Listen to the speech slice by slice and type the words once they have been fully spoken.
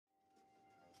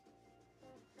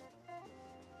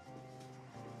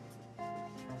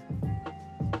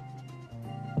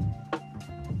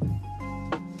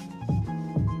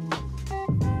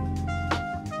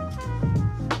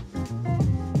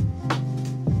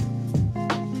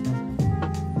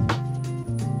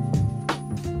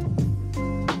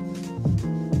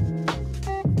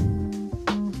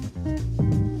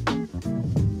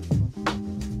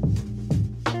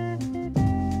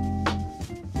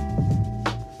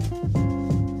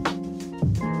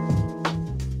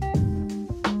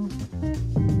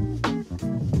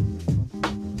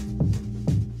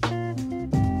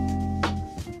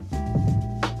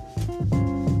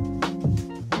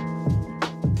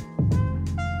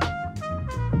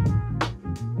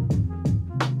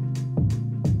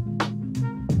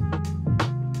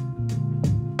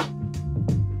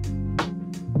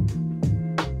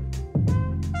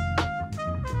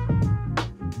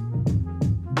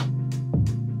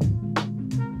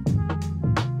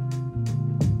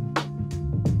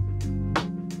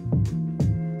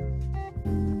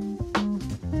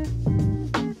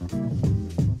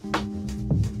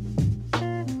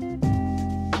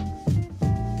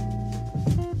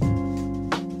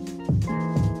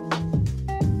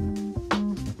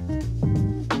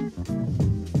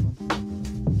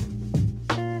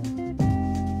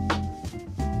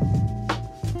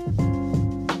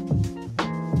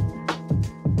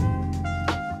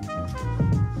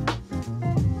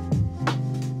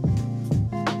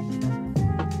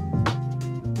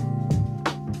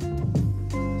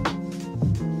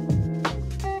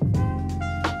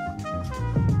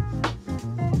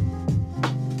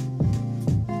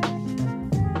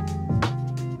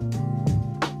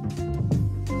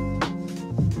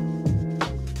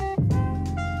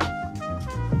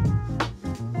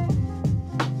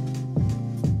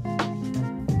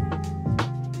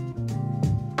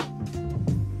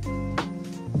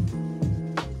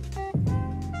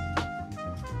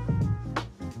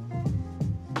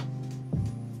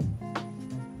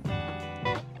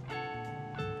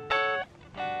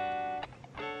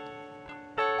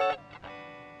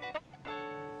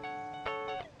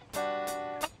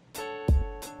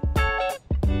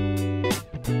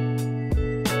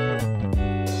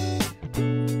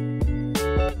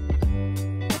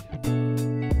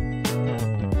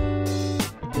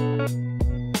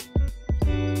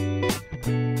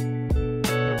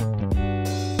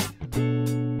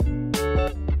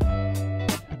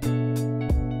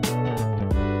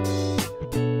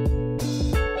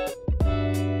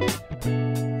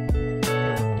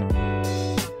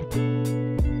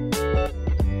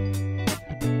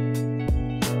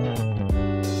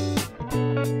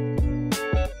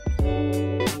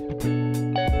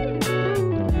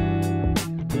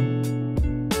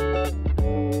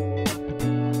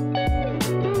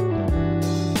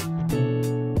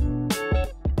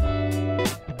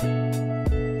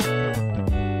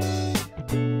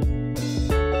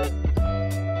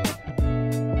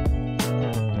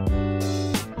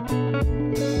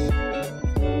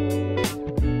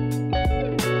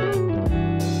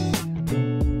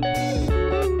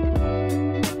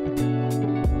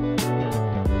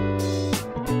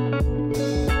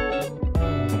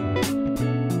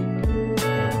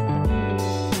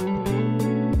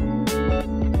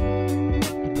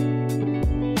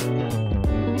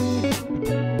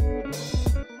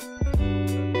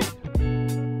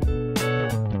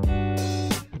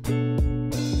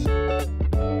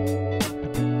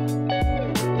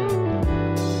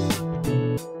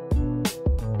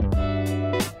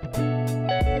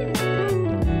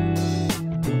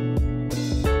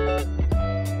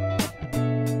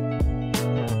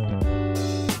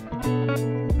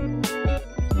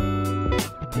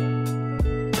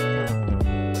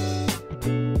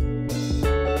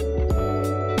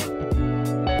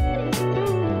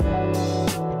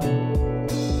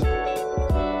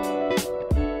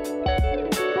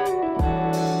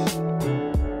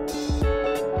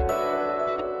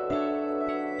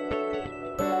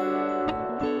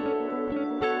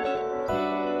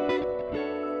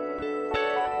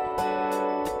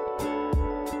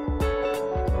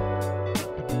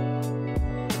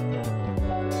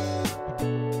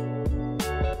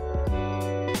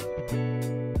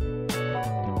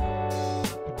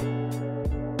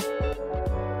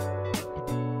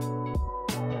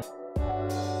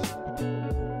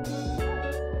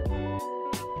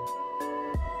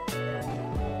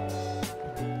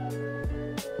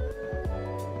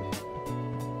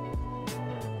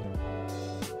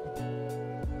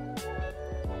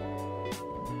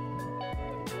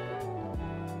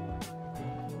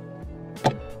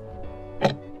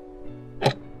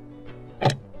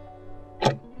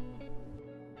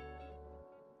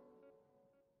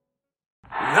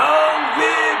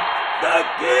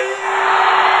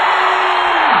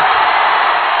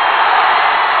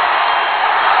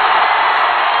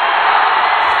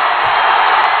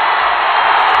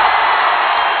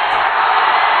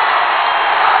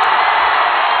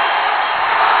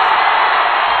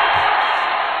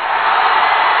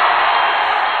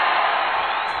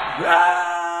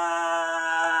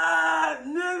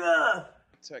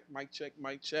Mic check,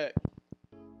 mic check.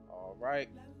 All right.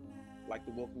 I'd like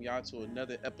to welcome y'all to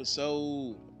another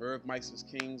episode of Irmysters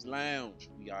Kings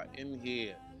Lounge. We are in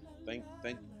here. Thank,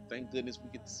 thank, thank goodness we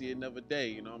get to see another day.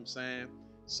 You know what I'm saying?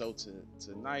 So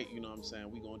tonight, you know what I'm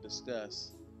saying, we're gonna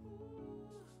discuss.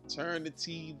 Turn the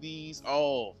TVs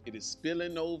off. It is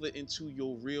spilling over into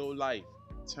your real life.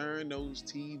 Turn those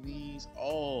TVs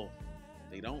off.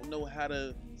 They don't know how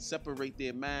to separate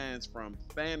their minds from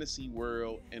fantasy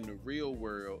world and the real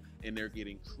world, and they're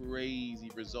getting crazy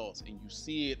results. And you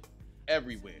see it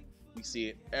everywhere. We see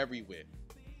it everywhere.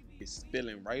 It's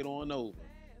spilling right on over.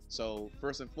 So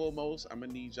first and foremost, I'm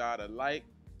gonna need y'all to like,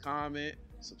 comment,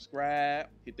 subscribe,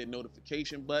 hit that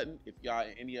notification button. If y'all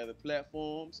in any other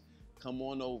platforms, come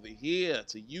on over here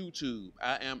to YouTube.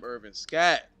 I am Irvin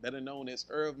Scott, better known as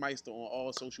Irvmeister on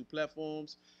all social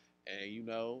platforms.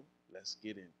 And let's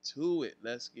get into it.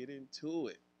 Let's get into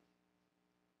it.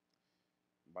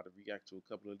 I'm about to react to a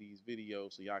couple of these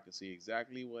videos so y'all can see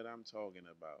exactly what I'm talking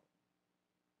about.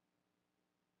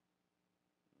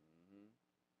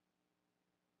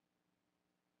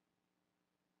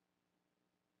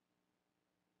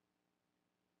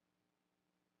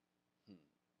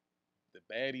 The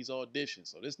baddies audition.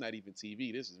 So this is not even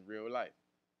TV. This is real life.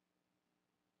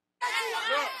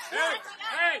 Look,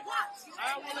 hey,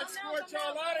 I want to escort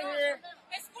y'all out of here.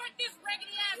 Escort this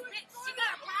raggedy ass bitch. She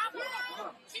got a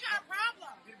problem. She got a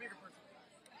problem. Be the bigger person.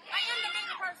 I am the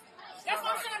bigger person. That's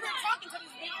why I'm sitting here talking to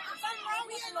this bitch. Something wrong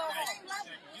with you, little.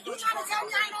 You trying to tell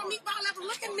me I ain't on meatball level?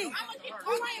 Look at me. I'm gonna keep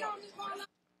you ain't on meatball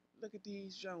level. Look at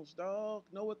these Jones, dog.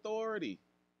 No authority.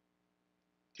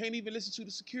 Can't even listen to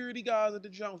the security guards at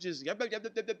the Jones. Just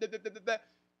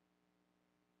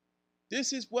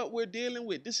this is what we're dealing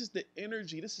with. This is the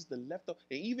energy. This is the leftover.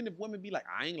 And even if women be like,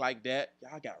 I ain't like that,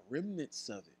 y'all got remnants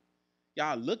of it.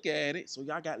 Y'all look at it, so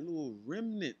y'all got little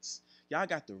remnants. Y'all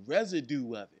got the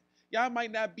residue of it. Y'all might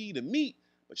not be the meat,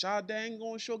 but y'all dang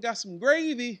gonna sure got some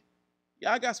gravy.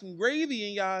 Y'all got some gravy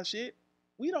in y'all shit.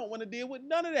 We don't want to deal with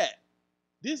none of that.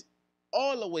 This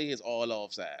all the way is all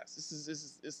off sides.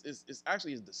 It's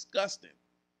actually is disgusting.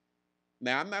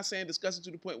 Now, I'm not saying disgusting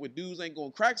to the point where dudes ain't gonna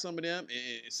crack some of them,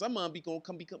 and some of them be gonna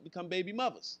become baby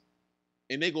mothers,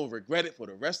 and they gonna regret it for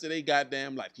the rest of their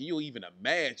goddamn life. Can you even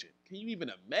imagine? Can you even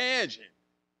imagine?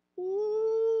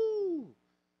 Ooh,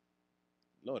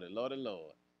 Lord, Lord,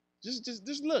 Lord.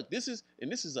 Just look. This is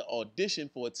an audition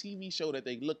for a TV show that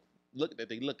they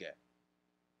look at.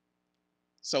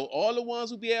 So all the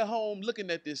ones who be at home looking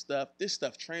at this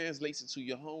stuff translates into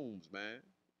your homes, man.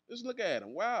 Just look at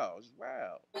them. Wow, it's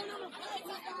wow. And I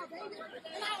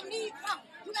don't need help.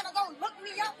 You better go look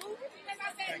me up. Who you think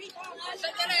I said meatball level?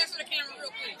 Shut that ass to the camera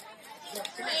real quick.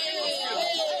 Hey.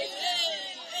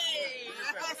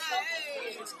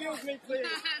 Excuse me, please.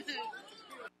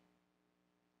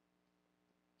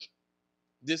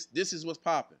 This is what's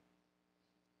popping.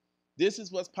 This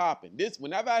is what's popping.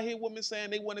 Whenever I hear women saying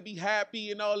they want to be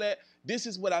happy and all that, this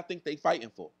is what I think they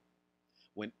fighting for.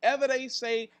 Whenever they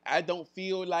say, I don't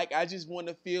feel like, I just want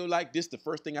to feel like, this the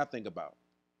first thing I think about.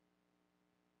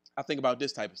 I think about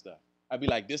this type of stuff. I'd be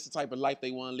like, this is the type of life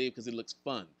they want to live because it looks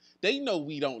fun. They know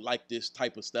we don't like this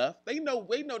type of stuff. They know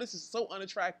this is so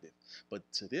unattractive. But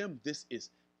to them, this is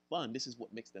fun. This is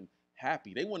what makes them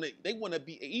happy. They want to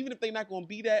be, even if they're not going to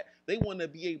be that, they want to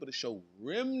be able to show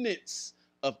remnants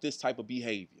of this type of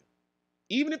behavior.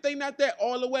 Even if they're not that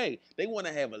all the way, they want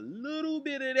to have a little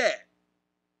bit of that.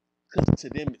 Because to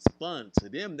them, it's fun. To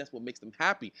them, that's what makes them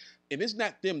happy. And it's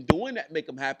not them doing that make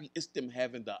them happy. It's them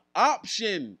having the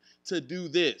option to do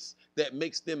this that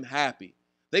makes them happy.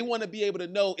 They want to be able to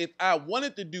know, if I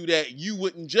wanted to do that, you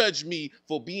wouldn't judge me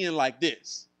for being like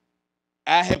this.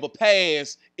 I have a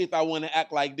pass if I want to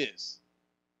act like this.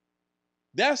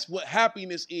 That's what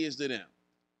happiness is to them.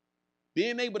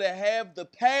 Being able to have the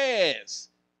pass,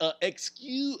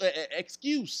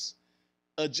 excuse,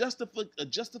 a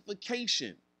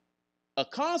justification, a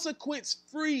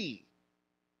consequence-free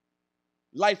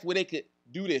life where they could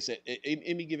do this at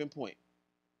any given point.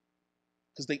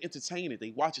 Because they entertain it.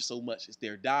 They watch it so much. It's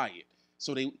their diet.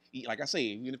 So they eat, like I say,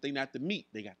 even if they not the meat,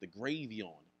 they got the gravy on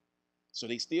it. So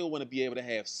they still want to be able to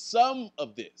have some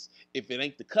of this. If it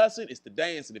ain't the cussing, it's the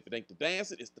dancing. If it ain't the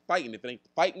dancing, it's the fighting. If it ain't the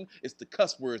fighting, it's the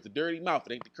cuss words, the dirty mouth.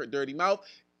 If it ain't the dirty mouth,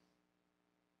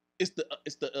 it's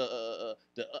the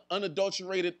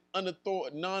unadulterated,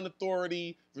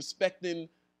 non-authority, respecting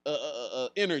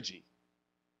energy.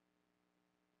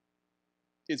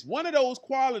 It's one of those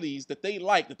qualities that they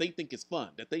like, that they think is fun,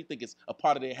 that they think is a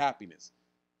part of their happiness.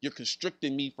 You're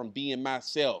constricting me from being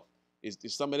myself. Is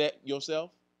some of that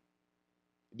yourself?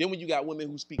 Then when you got women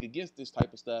who speak against this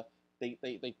type of stuff, they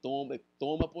throw them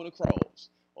up on the cross.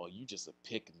 or you just a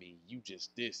pick me, you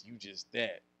just this, you just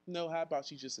that. No, how about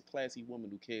she's just a classy woman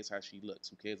who cares how she looks,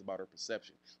 who cares about her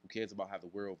perception, who cares about how the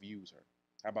world views her.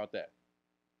 How about that?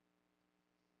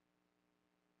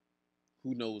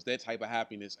 Who knows that type of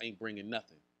happiness ain't bringing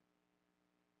nothing.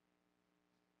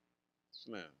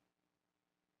 Slam.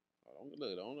 Don't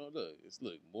look, don't look. It's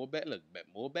look more bad. Look,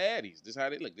 more baddies. This how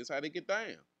they look. This how they get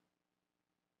down.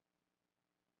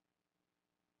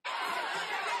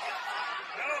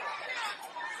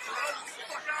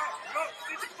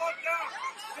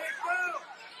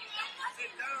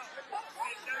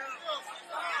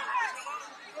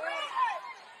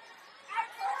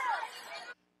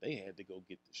 They had to go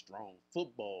get the strong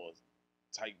football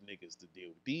type niggas to deal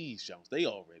with these shows. They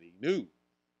already knew.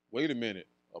 Wait a minute,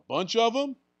 a bunch of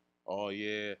them? Oh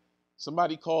yeah,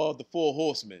 somebody called the Four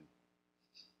Horsemen.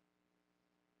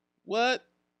 What?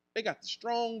 They got the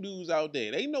strong dudes out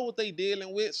there. They know what they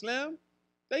dealing with, Slim.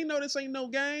 They know this ain't no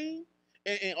game.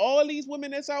 And all these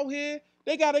women that's out here,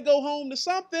 they gotta go home to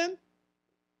something.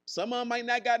 Some of them might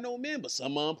not got no men, but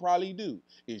some of them probably do.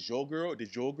 Did your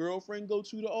girlfriend go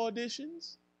to the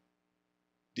auditions?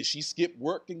 Did she skip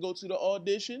work and go to the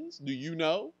auditions? Do you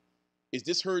know? Is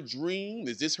this her dream?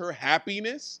 Is this her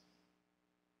happiness?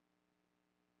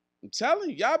 I'm telling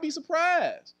you, y'all be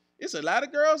surprised. It's a lot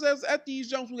of girls that's at these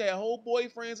jumps who had whole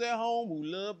boyfriends at home who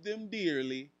love them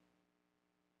dearly.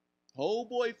 Whole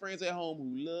boyfriends at home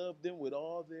who love them with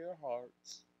all their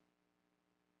hearts.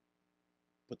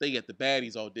 But they at the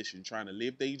baddies audition trying to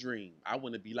live their dream. I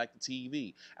want to be like the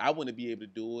TV. I want to be able to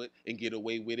do it and get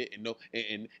away with it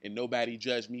and nobody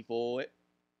judge me for it.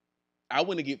 I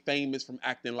want to get famous from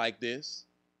acting like this.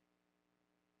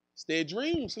 It's their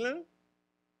dream, Slim.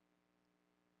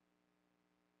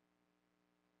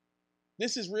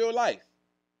 This is real life.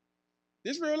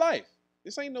 This is real life.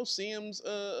 This ain't no Sims.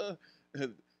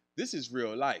 This is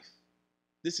real life.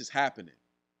 This is happening.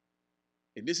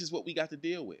 And this is what we got to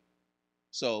deal with.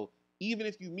 So even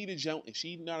if you meet a junk and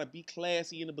she not to be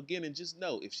classy in the beginning, just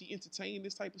know if she entertain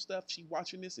this type of stuff, she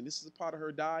watching this and this is a part of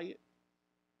her diet,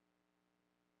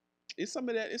 it's some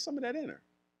of that in her.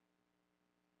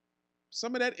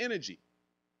 Some of that energy.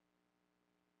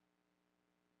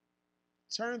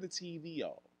 Turn the TV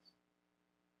off.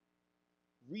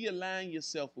 Realign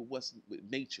yourself with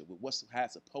nature, with what's how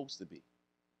it's supposed to be.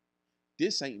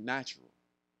 This ain't natural.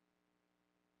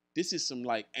 This is some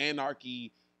like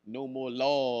anarchy, no more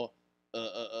law,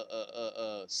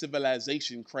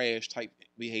 civilization crash type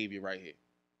behavior right here.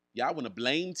 Y'all want to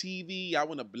blame TV, y'all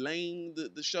want to blame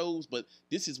the shows, but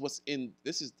this is what's in.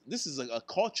 This is a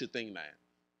culture thing now.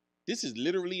 This is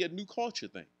literally a new culture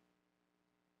thing.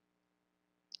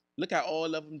 Look how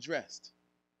all of them dressed.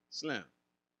 Slim.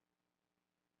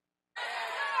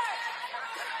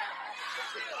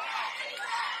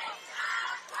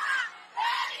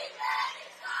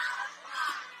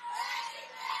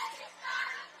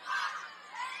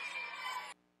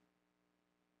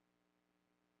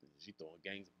 She throwing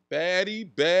gangs. Baddie,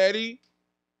 baddie,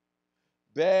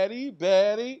 baddie,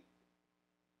 baddie.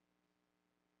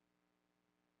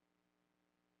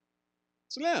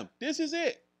 Slim, this is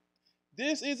it.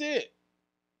 This is it.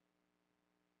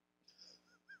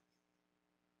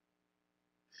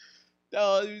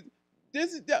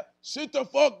 This is sit the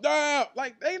fuck down.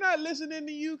 Like they not listening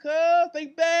to you, cuz they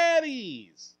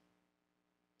baddies.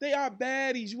 They are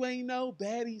baddies. You ain't know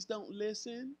baddies don't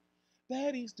listen.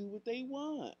 Baddies do what they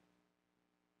want.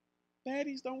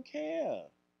 Baddies don't care.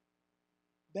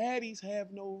 Baddies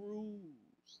have no rules.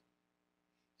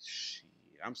 Shit,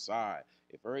 I'm sorry.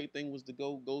 If everything was to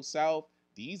go south,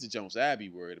 these are jumps I'd be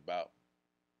worried about.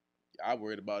 I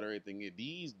worried about everything.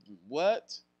 These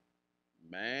what?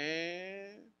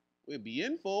 Man, we'll be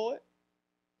in for it.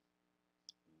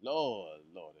 Lord,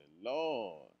 Lord, and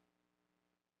Lord.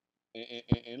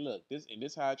 And look, this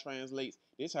how it translates.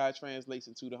 This how it translates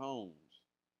into the homes.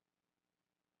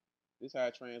 This how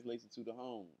it translates into the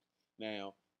homes.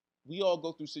 Now, we all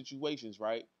go through situations,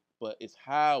 right? But it's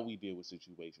how we deal with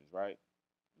situations, right?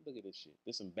 Look at this shit.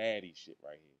 This some baddie shit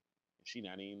right here. And she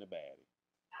not even a baddie.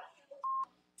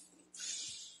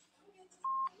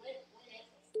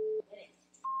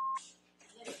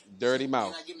 Dirty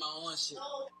mouth. Can I get my own shit?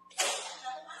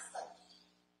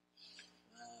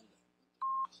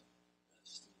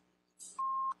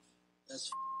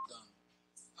 That's dumb.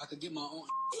 I could get my own.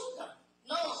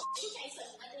 No, you can't say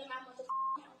nothing in my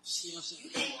motherfucking. See what I'm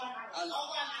saying?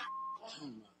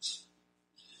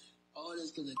 All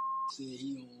this because a said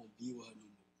he don't want to be with her no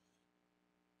more.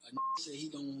 A said he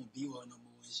don't want to be with her no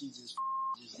more, and she just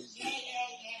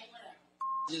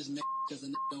because a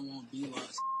don't want to be with her.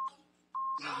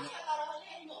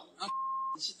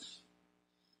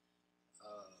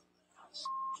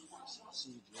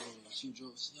 See, you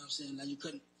drove. See what I'm saying? Now you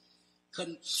couldn't. Hey,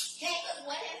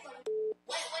 what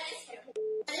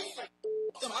is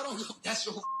for? I don't know. That's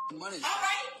your money. All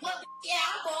right. Well, yeah,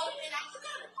 I bought it and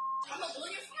I'm gonna do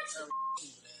your first.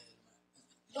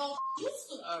 Don't used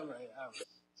to. All right.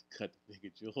 Cut the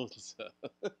nigga Jules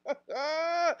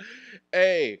up.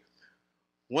 Hey,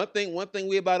 one thing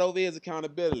we about over here is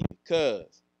accountability.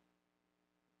 Cuz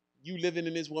you living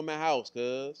in this woman's house,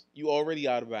 cuz you already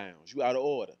out of bounds. You out of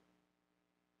order.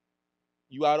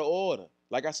 You out of order.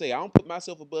 Like I say, I don't put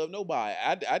myself above nobody.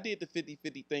 I did the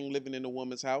 50-50 thing living in a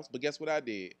woman's house, but guess what I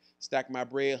did? Stacked my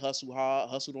bread, hustled hard,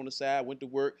 hustled on the side, went to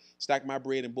work, stacked my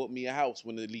bread, and bought me a house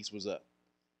when the lease was up.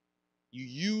 You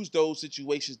use those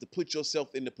situations to put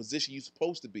yourself in the position you're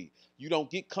supposed to be. You don't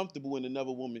get comfortable in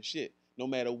another woman's shit, no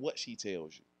matter what she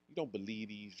tells you. You don't believe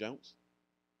these junks.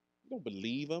 You don't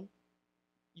believe them.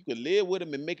 You can live with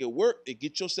them and make it work and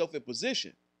get yourself in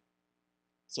position.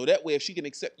 So that way, if she can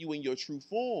accept you in your true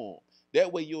form,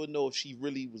 that way you'll know if she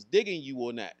really was digging you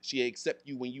or not. She'll accept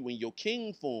you when you in your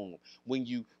king form, when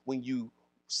you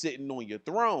sitting on your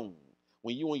throne.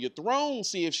 When you on your throne,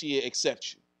 see if she'll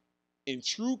accept you in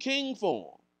true king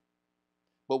form.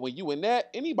 But when you in that,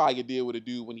 anybody can deal with a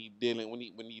dude when he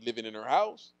living in her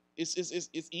house. It's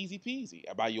easy peasy.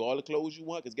 I buy you all the clothes you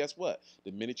want, because guess what?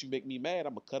 The minute you make me mad,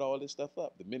 I'm gonna cut all this stuff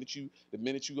up. The minute you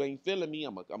ain't feeling me,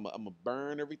 I'm gonna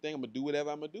burn everything. I'm gonna do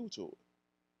whatever I'm gonna do to it.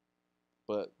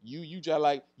 But you just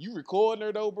like, you recording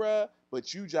her though, bruh,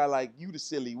 but you just like, you the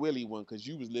silly willy one, because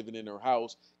you was living in her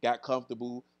house, got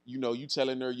comfortable, you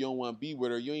telling her you don't want to be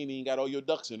with her, you ain't even got all your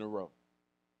ducks in a row.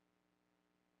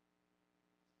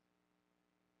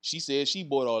 She said she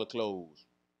bought all the clothes.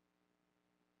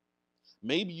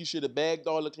 Maybe you should have bagged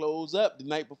all the clothes up the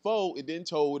night before and then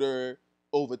told her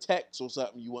over text or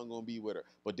something you wasn't going to be with her.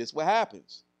 But this what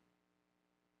happens.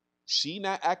 She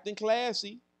not acting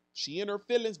classy. She in her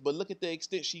feelings, but look at the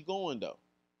extent she going, though.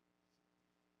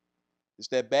 It's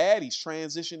that bad. He's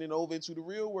transitioning over into the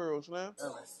real world, man.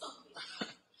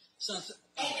 So,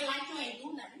 acting like you ain't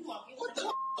do nothing. You want to be with them.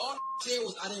 All I said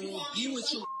was I didn't want to be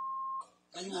with you.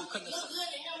 Now you want to cut this.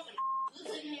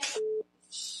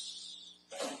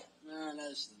 Man,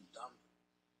 that's dumb.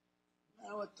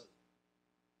 Man, what the?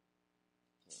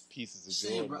 Pieces of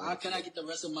joy. Bro, how can I get the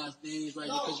rest of my things right?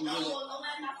 Because you really.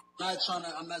 I'm not trying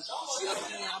to. I'm not. See, I'm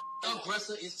saying,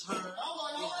 aggressor is her.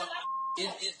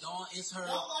 It's Dawn. It's her.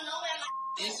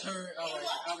 It's her. All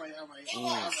right.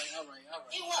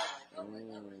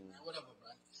 Whatever,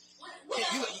 bro.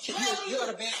 You got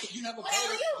a bag? You have a bag?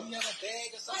 Do you have a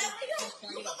bag or something? Can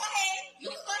I get a bag?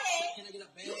 Can I get a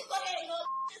bag?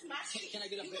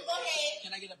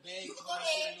 Can I get a bag?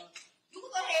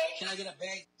 Can I get a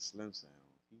bag? Slim sound.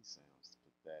 He sounds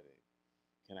pathetic.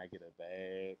 Can I get a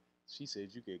bag? She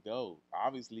said you could go.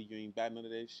 Obviously, you ain't got none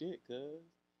of that shit, cuz.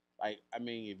 Like, I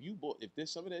mean, if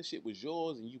some of that shit was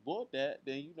yours and you bought that,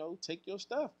 then, take your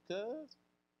stuff, cuz.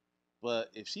 But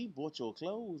if she bought your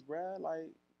clothes, bruh,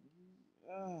 like,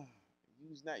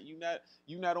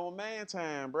 you not on man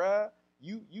time, bruh.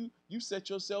 You set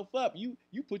yourself up. You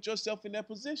put yourself in that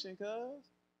position, cuz.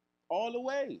 All the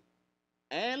way.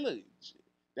 And look,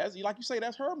 that's like you say,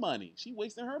 that's her money. She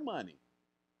wasting her money.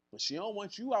 But she don't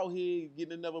want you out here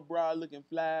getting another bride looking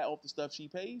fly off the stuff she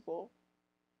paid for.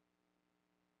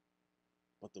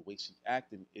 But the way she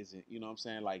acting isn't, you know what I'm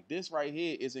saying? Like, this right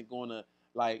here isn't gonna,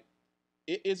 like,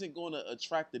 it isn't gonna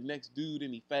attract the next dude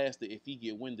any faster if he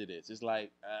get wind of this. It's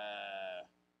like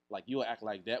you'll act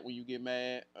like that when you get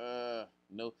mad.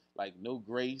 No, like, no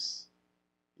grace.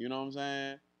 You know what I'm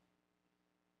saying?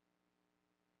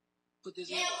 Put this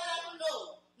in. Yeah,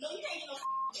 no, you can't get no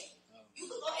You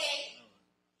can go ahead.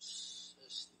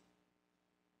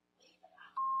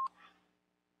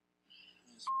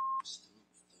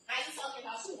 How you talking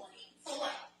about you want it? So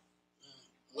what?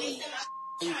 Wasting my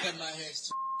you cut my hair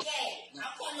too. Yeah,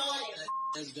 I'm putting on it.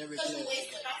 That's very clear. You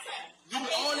wasting my time.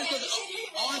 All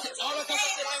because I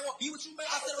said I didn't want to be with you, man.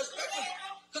 I said respectful.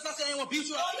 Because I said I didn't want to be with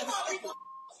you. I respectful.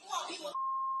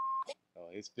 Oh,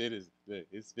 his fitteds.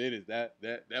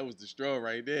 That was the straw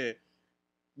right there.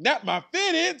 Not my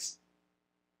fitteds.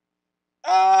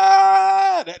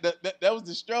 That was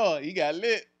the straw. He got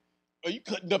lit. Are you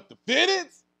cutting up the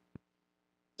fitteds?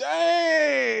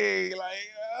 Dang,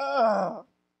 like,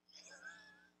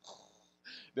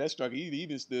 that struck. He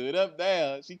even stood up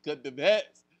now. She cut the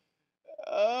hats.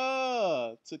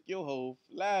 Took your whole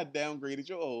fly, downgraded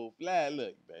your whole fly. Look,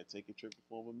 you better take a trip to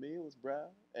former meals,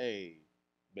 bro. Hey,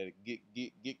 better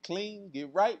get clean,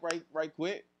 get right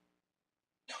quick.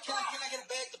 Can I get a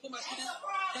bag to put my shit in?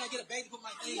 Can I get a bag to put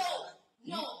my things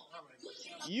in? No.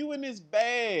 You in this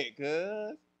bag,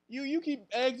 cuz. You keep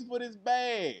asking for this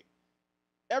bag.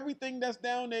 Everything that's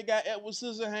down there got Edward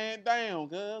Scissorhand down,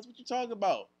 cuz. What you talking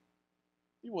about?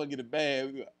 You want to get a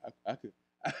bag? I could,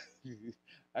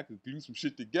 I could glue some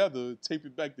shit together, tape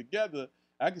it back together.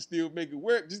 I can still make it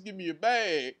work. Just give me a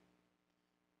bag.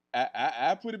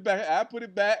 I put it back. I put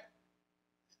it back.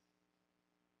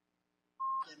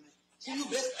 See, you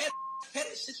best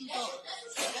petty shit you doing.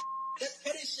 That's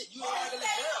petty shit. You ain't like a little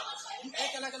girl. You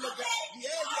acting like a little girl. Yeah, you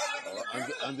acting like a little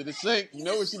girl. Under the sink. You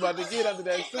know what she about to get under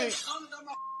that sink.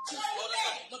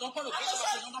 No, don't put a bitch on my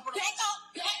shit. Don't put a Back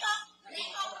up.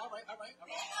 All right.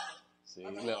 See,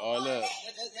 look, all up.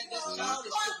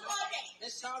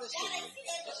 That's childish shit, man.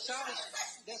 That's childish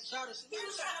shit. That's childish shit.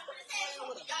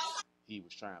 He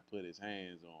was trying to put his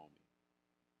hands on me.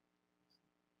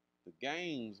 The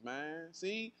games, man.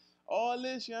 See, all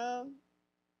this, young.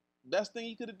 Best thing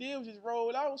you could have did was just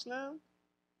roll out, Slim.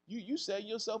 You set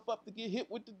yourself up to get hit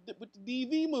with the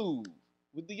DV move,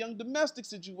 with the young domestic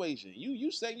situation.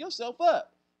 You set yourself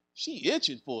up. She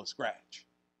itching for a scratch.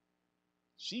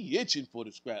 She itching for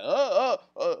the scratch.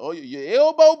 Your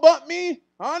elbow bumped me,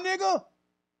 huh, nigga?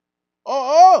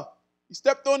 You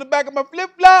stepped on the back of my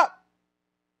flip flop.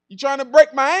 You trying to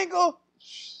break my ankle?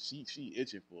 She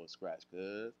itching for a scratch,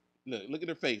 cuz. Look at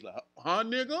her face. Like, huh,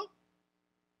 nigga?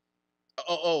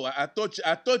 I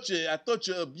thought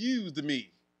you abused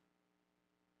me.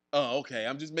 Oh, okay.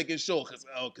 I'm just making sure,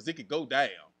 cause it could go down.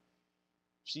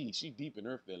 She deep in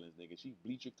her feelings, nigga. She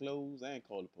bleach her clothes and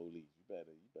call the police. You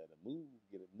better move,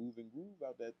 get a moving groove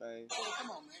out that thing. Hey,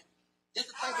 come on, man. That's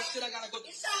the type of shit I gotta go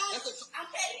through. I'm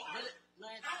petty. Really,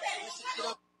 man.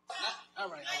 All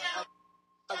right.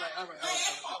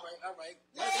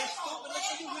 That's stupid.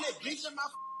 Listen, you really bleaching my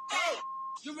clothes.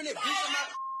 You really bleaching my.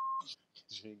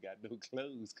 You ain't got no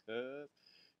clothes, cuz.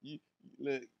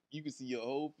 Look, you can see your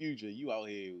whole future. You out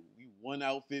here, you one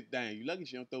outfit down. You lucky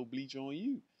she don't throw bleach on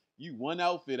you. You one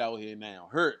outfit out here now.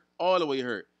 Hurt. All the way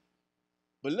hurt.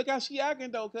 But look how she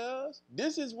acting though, cuz.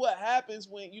 This is what happens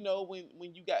when,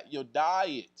 when you got your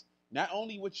diet. Not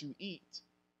only what you eat,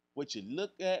 what you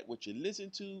look at, what you listen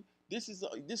to. This is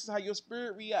how your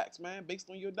spirit reacts, man, based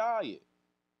on your diet.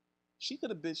 She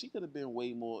could have been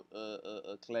way more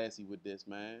classy with this,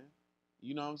 man.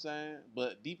 You know what I'm saying?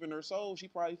 But deep in her soul, she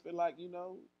probably feel like,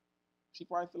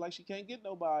 she can't get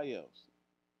nobody else.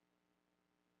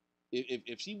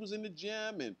 If she was in the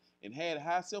gym and had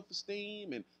high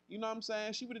self-esteem and, you know what I'm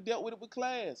saying, she would have dealt with it with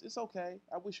class. It's okay.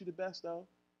 I wish you the best, though.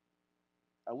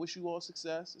 I wish you all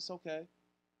success. It's okay.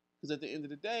 Because at the end of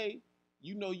the day,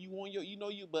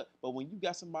 but when you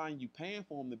got somebody and you paying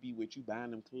for them to be with you, buying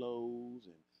them clothes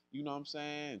and, you know what I'm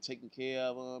saying, and taking care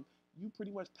of them, you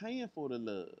pretty much paying for the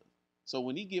love. So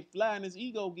when he get fly and his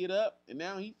ego get up and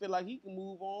now he feel like he can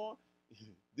move on,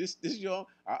 this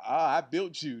I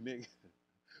built you, nigga.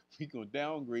 We gonna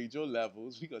downgrade your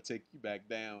levels. We gonna take you back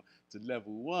down to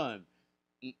level 1.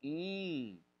 And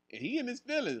he in his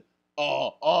feelings.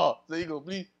 So he gonna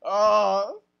be,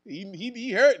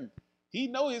 he hurting. He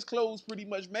know his clothes pretty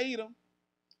much made him.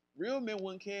 Real men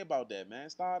wouldn't care about that, man.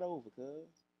 Start over, cuz.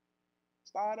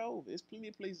 Start over. There's plenty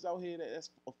of places out here that's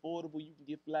affordable. You can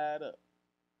get flyed up.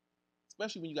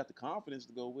 Especially when you got the confidence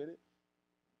to go with it.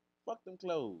 Fuck them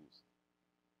clothes.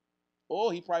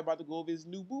 Or he probably about to go over his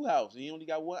new boo house. And he only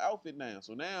got one outfit now.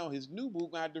 So now his new boo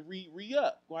gonna have to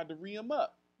re-up. Gonna have to re-him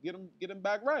up. Get him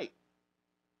back right.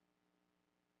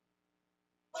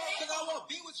 Because I want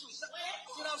to be with you. You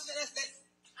know what I'm saying? That's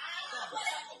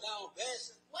down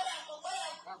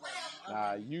bad.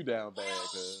 Nah, you down bad,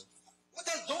 cuz. What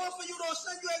that's doing for you, though,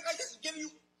 son? You ain't like this giving you.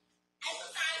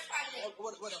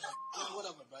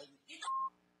 Whatever, baby.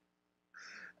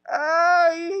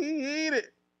 He heated.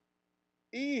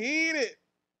 He heated.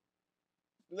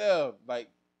 No, like,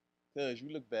 cuz you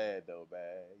look bad though,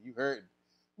 man. You hurting.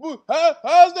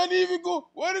 How's that even go?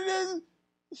 What it is?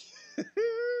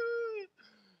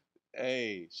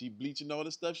 Hey, she bleaching all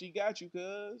the stuff she got you,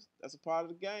 cuz. That's a part of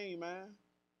the game, man.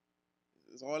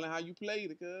 It's all in how you play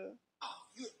it, cuz.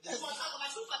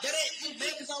 That ain't you,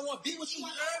 man, because I want to be with you.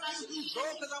 You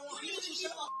drove because I want to be with you.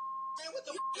 Man, what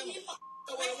the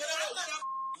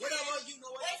whatever, you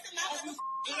know what? I'll be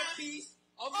in a piece.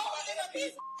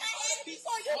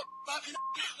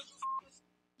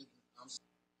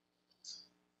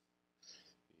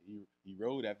 He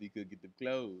rode after he could get the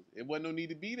clothes. It wasn't no need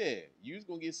to be there. You was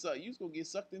gonna get sucked. You was gonna get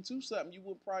sucked into something you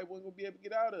probably wasn't gonna be able to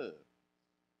get out of.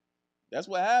 That's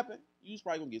what happened. You was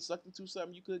probably gonna get sucked into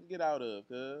something you couldn't get out of,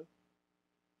 cuz.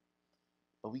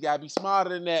 But we gotta be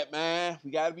smarter than that, man. We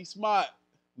gotta be smart.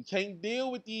 We can't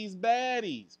deal with these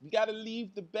baddies. We gotta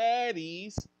leave the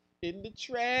baddies in the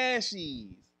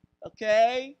trashies.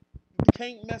 Okay? You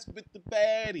can't mess with the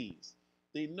baddies.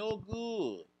 They no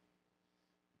good.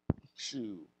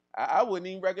 Shoot. I wouldn't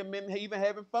even recommend even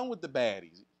having fun with the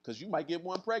baddies, because you might get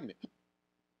one pregnant.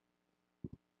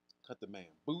 Cut the man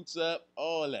boots up,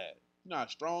 all that. You know how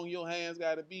strong your hands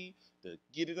gotta be to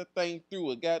get it a thing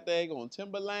through a goddamn on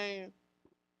Timberland.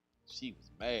 She was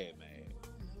mad.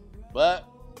 But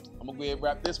I'm gonna go ahead and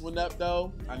wrap this one up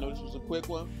though. I know this was a quick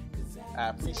one. I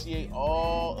appreciate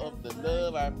all of the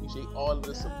love. I appreciate all of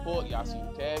the support. Y'all see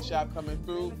the Cash App coming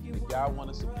through. If y'all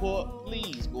want to support,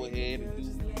 please go ahead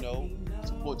and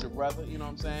support your brother. You know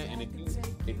what I'm saying? And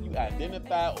if you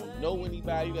identify or know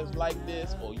anybody that's like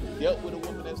this, or you dealt with a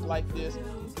woman that's like this,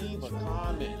 leave a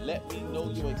comment. Let me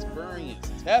know your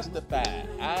experience. Testify.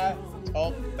 I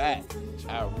talk back.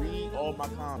 I read all my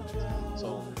comments.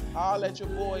 So holler at your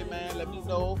boy, man. Let me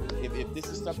know if this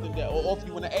is something that, or if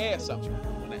you want to add something.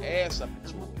 To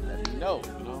it, let me know.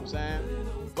 You know what I'm saying?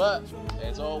 But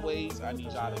as always, I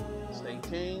need y'all to stay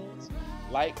kings.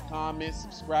 Like, comment,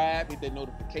 subscribe, hit that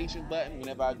notification button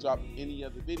whenever I drop any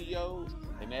other videos.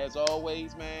 And as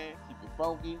always, man, keep it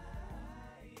funky.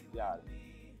 Y'all.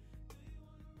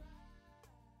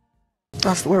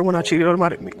 I swear when I cheated on him, I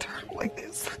didn't mean to like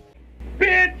this.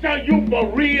 Bitch, are you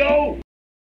for real?